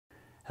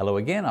Hello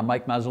again, I'm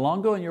Mike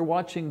Mazzalongo and you're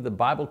watching the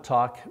Bible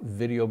Talk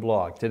video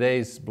blog.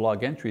 Today's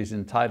blog entry is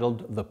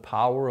entitled, The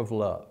Power of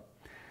Love.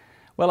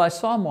 Well, I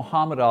saw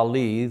Muhammad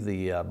Ali,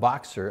 the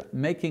boxer,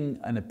 making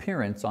an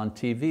appearance on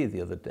TV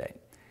the other day.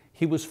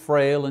 He was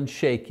frail and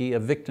shaky, a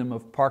victim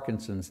of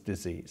Parkinson's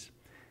disease.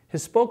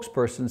 His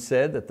spokesperson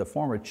said that the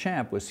former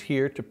champ was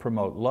here to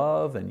promote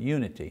love and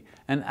unity,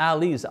 and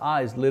Ali's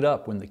eyes lit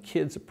up when the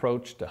kids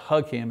approached to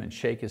hug him and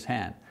shake his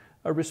hand,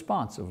 a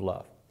response of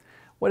love.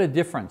 What a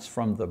difference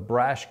from the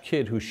brash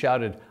kid who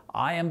shouted,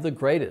 "I am the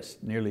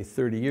greatest," nearly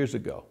 30 years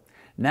ago.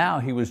 Now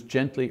he was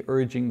gently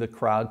urging the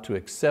crowd to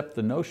accept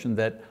the notion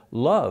that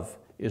love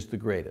is the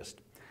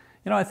greatest.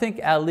 I think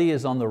Ali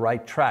is on the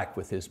right track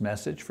with his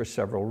message for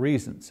several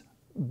reasons,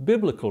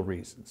 biblical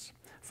reasons.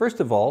 First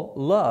of all,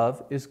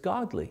 love is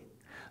godly.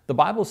 The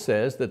Bible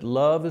says that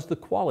love is the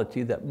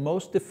quality that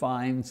most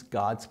defines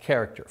God's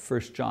character,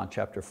 1 John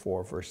chapter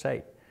 4, verse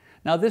 8.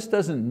 Now this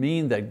doesn't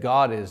mean that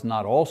God is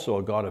not also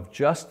a God of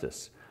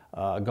justice,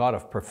 a God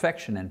of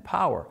perfection and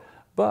power,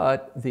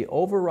 but the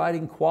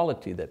overriding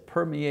quality that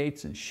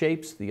permeates and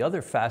shapes the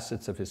other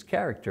facets of His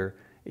character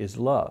is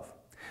love.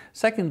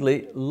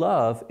 Secondly,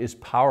 love is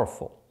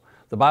powerful.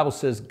 The Bible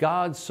says,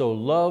 God so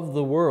loved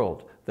the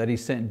world that He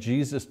sent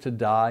Jesus to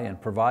die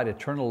and provide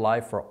eternal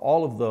life for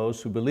all of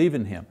those who believe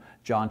in Him,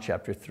 John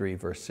chapter 3,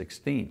 verse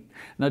 16.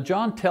 Now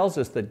John tells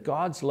us that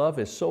God's love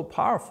is so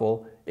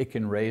powerful it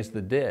can raise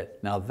the dead.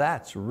 Now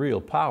that's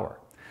real power.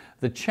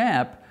 The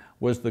champ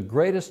was the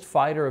greatest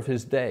fighter of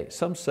his day,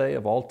 some say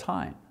of all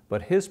time,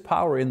 but his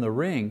power in the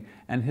ring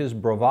and his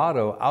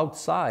bravado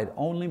outside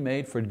only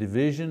made for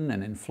division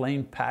and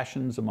inflamed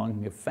passions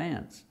among his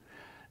fans.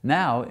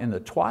 Now, in the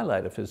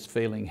twilight of his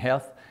failing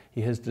health,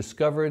 he has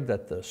discovered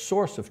that the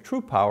source of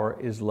true power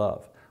is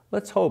love.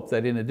 Let's hope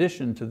that in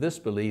addition to this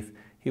belief,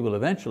 he will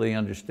eventually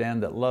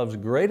understand that love's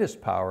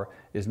greatest power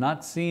is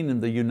not seen in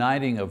the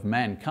uniting of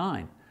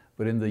mankind,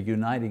 but in the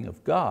uniting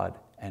of God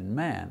and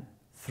man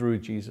through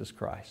Jesus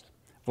Christ.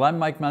 Well, I'm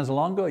Mike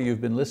Mazzalongo. You've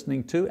been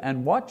listening to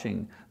and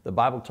watching the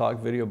Bible Talk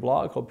video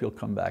blog. Hope you'll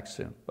come back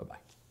soon. Bye-bye.